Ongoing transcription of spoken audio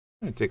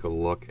I'm going to take a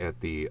look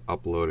at the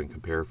upload and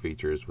compare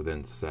features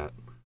within SET.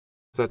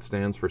 SET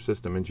stands for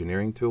System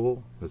Engineering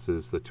Tool. This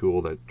is the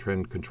tool that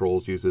Trend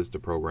Controls uses to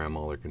program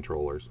all their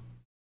controllers.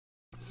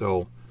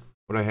 So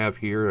what I have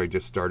here, I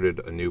just started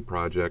a new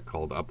project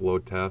called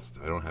Upload Test.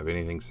 I don't have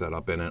anything set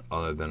up in it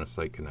other than a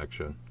site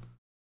connection.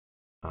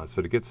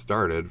 So to get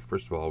started,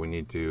 first of all, we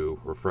need to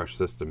refresh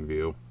System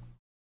View.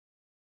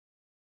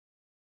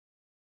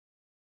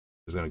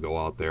 I'm just going to go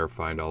out there,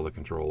 find all the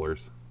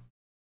controllers.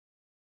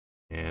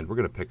 And we're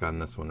going to pick on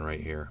this one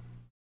right here.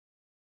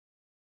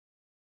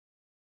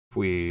 If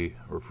we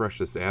refresh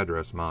this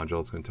address module,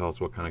 it's going to tell us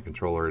what kind of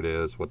controller it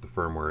is, what the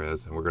firmware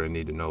is, and we're going to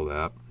need to know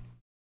that.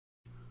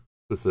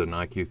 This is an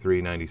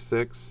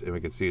IQ396, and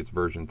we can see it's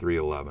version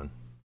 3.11.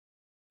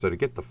 So to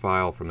get the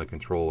file from the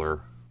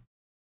controller,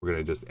 we're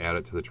going to just add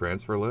it to the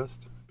transfer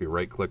list. If you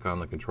right-click on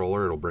the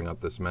controller, it'll bring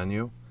up this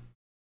menu,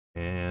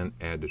 and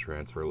add to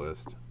transfer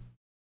list.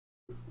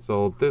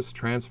 So this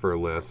transfer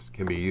list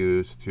can be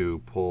used to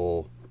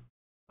pull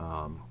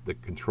the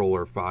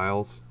controller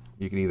files.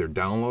 You can either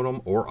download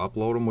them or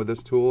upload them with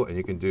this tool, and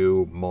you can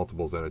do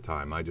multiples at a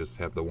time. I just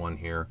have the one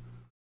here,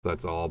 so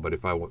that's all. But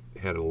if I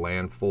had a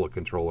LAN full of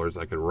controllers,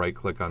 I could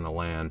right-click on the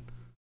LAN,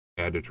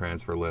 add to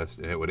transfer list,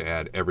 and it would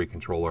add every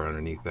controller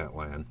underneath that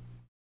LAN.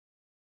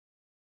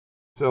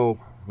 So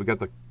we got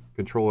the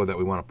controller that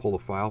we want to pull the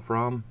file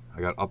from.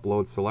 I got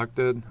upload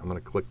selected. I'm going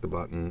to click the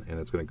button, and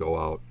it's going to go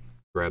out,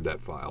 grab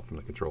that file from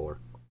the controller.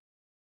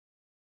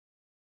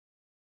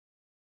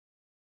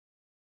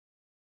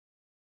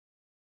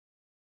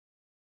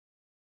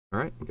 All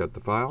right, we got the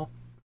file.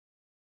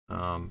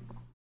 A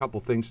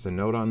couple things to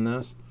note on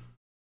this.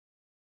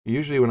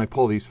 Usually when I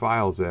pull these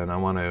files in, I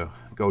want to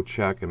go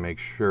check and make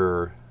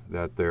sure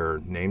that they're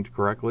named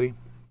correctly.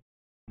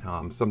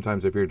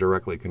 Sometimes if you're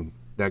directly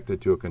connected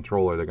to a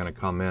controller, they're going to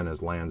come in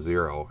as LAN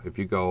 0. If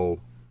you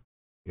go,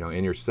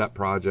 in your SET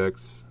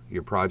projects,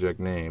 your project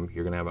name,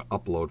 you're going to have an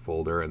upload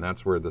folder, and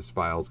that's where this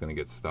file is going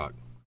to get stuck.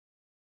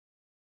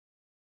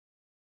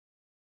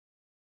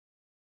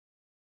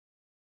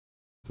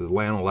 This is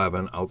LAN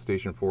 11,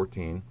 outstation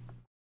 14,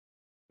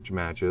 which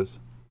matches,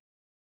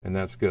 and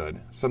that's good.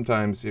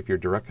 Sometimes if you're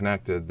direct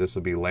connected, this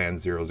will be LAN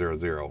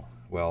 000.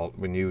 Well,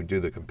 when you do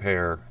the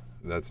compare,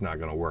 that's not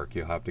going to work.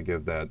 You'll have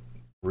to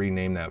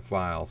rename that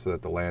file so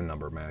that the LAN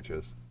number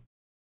matches.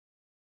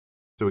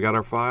 So we got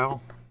our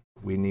file.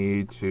 We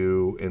need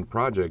to, in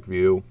project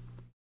view,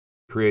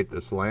 create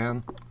this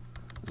LAN.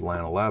 This is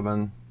LAN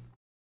 11.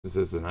 This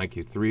is an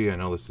IQ3. I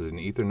know this is an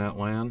Ethernet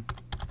LAN.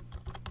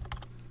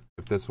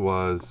 If this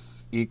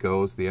was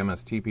ECOs, the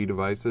MSTP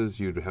devices,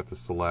 you'd have to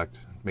select,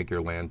 make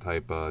your LAN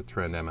type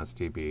Trend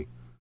MSTP.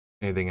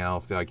 Anything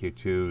else, the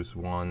IQ2s,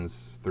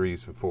 1s,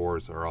 3s, and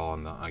 4s are all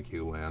on the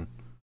IQ LAN.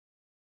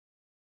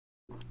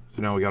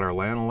 So now we got our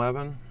LAN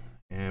 11,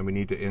 and we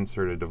need to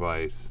insert a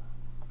device.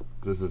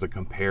 This is a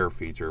compare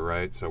feature,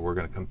 right? So we're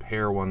going to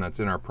compare one that's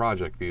in our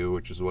project view,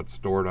 which is what's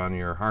stored on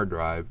your hard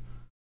drive,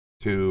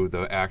 to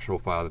the actual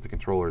file that the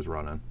controller is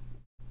running.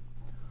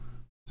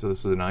 So this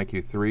is an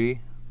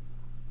IQ3.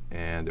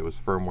 And it was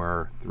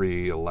firmware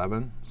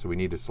 3.11, so we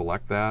need to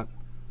select that,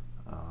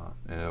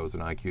 and it was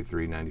an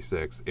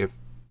IQ396. If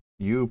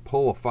you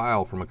pull a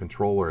file from a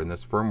controller and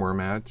this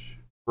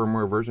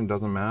firmware version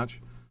doesn't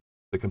match,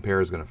 the compare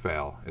is going to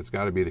fail. It's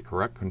got to be the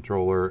correct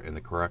controller and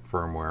the correct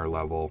firmware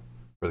level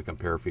for the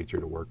compare feature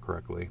to work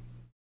correctly.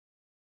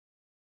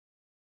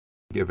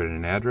 Give it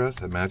an address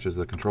that matches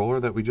the controller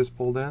that we just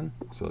pulled in,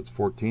 so it's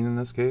 14 in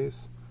this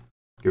case.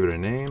 Give it a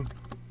name.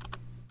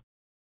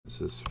 This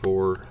is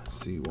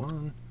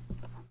 4C1.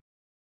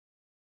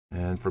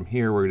 And from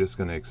here, we're just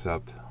going to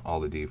accept all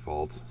the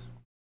defaults.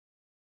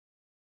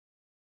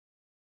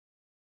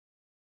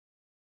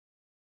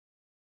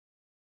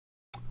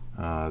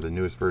 The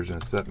newest version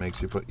of SET makes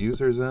you put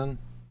users in.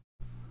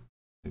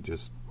 You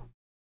just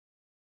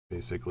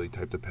basically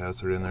type the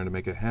password in there to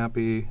make it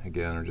happy.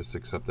 Again, we're just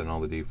accepting all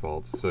the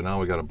defaults. So now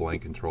we got a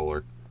blank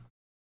controller.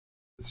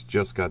 It's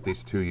just got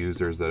these two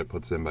users that it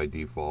puts in by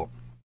default.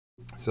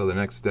 So the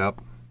next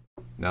step,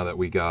 now that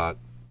we got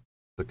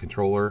the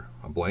controller,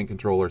 a blank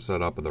controller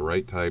set up with the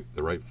right type,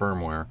 the right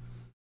firmware,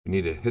 we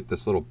need to hit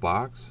this little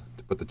box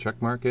to put the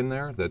check mark in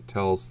there that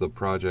tells the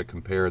project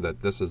compare that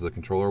this is the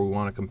controller we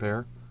want to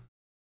compare,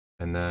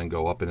 and then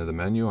go up into the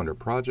menu under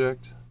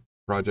project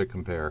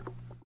compare.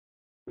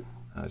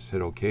 Just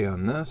hit OK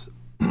on this.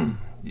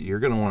 You're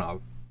going to want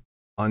to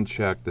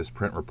uncheck this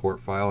print report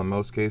file in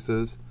most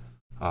cases.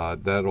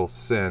 That'll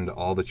send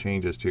all the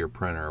changes to your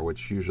printer,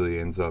 which usually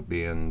ends up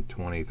being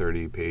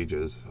 20-30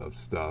 pages of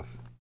stuff.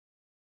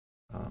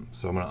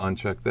 So I'm going to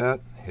uncheck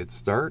that, hit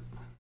start,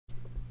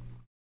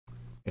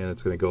 and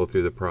it's going to go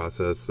through the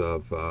process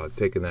of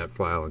taking that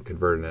file and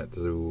converting it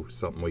to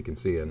something we can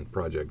see in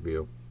project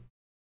view.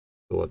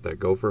 So let that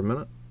go for a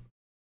minute.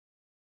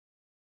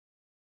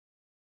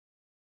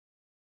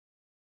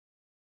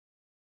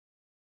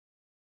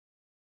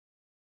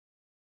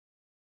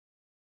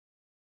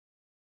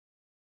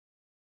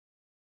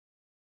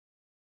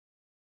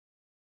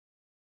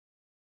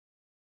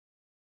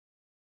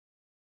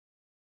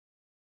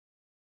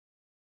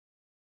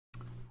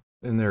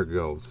 And there it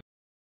goes.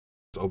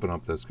 Let's open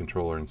up this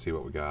controller and see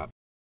what we got.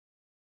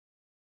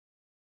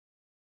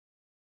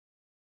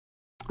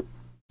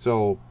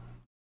 So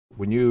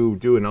when you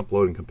do an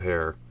upload and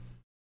compare,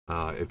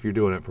 if you're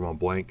doing it from a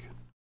blank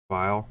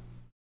file,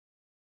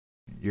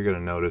 you're going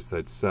to notice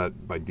that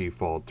set by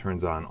default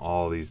turns on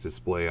all these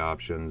display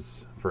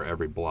options for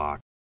every block.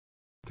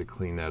 To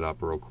clean that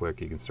up real quick,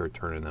 you can start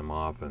turning them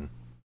off and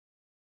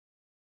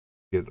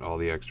get all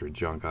the extra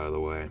junk out of the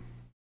way.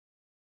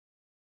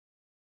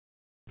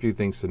 A few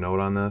things to note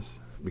on this.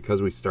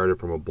 Because we started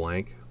from a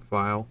blank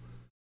file,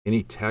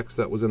 any text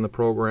that was in the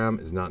program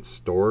is not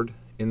stored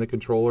in the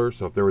controller.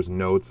 So if there was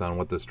notes on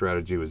what the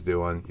strategy was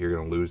doing, you're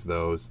going to lose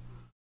those.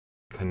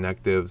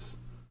 Connectives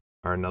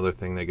are another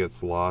thing that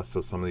gets lost. So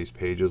some of these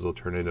pages will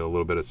turn into a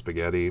little bit of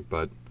spaghetti,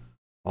 but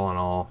all in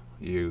all,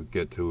 you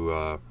get to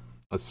a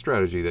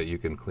strategy that you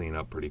can clean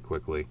up pretty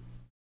quickly.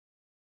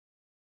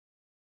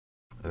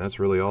 And that's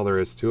really all there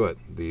is to it.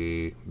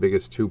 The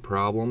biggest two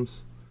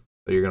problems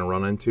that you're going to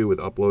run into with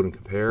upload and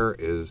compare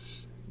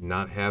is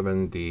not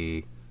having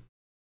the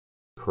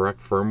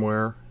correct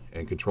firmware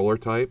and controller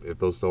type. If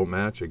those don't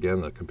match, again,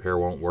 the compare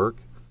won't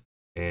work.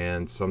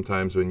 And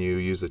sometimes when you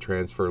use the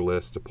transfer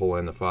list to pull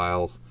in the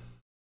files,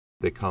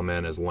 they come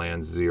in as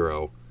LAN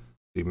 0.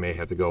 You may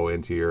have to go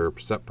into your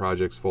set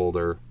projects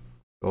folder,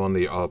 go on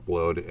the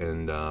upload,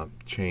 and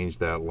change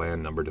that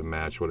LAN number to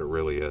match what it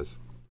really is.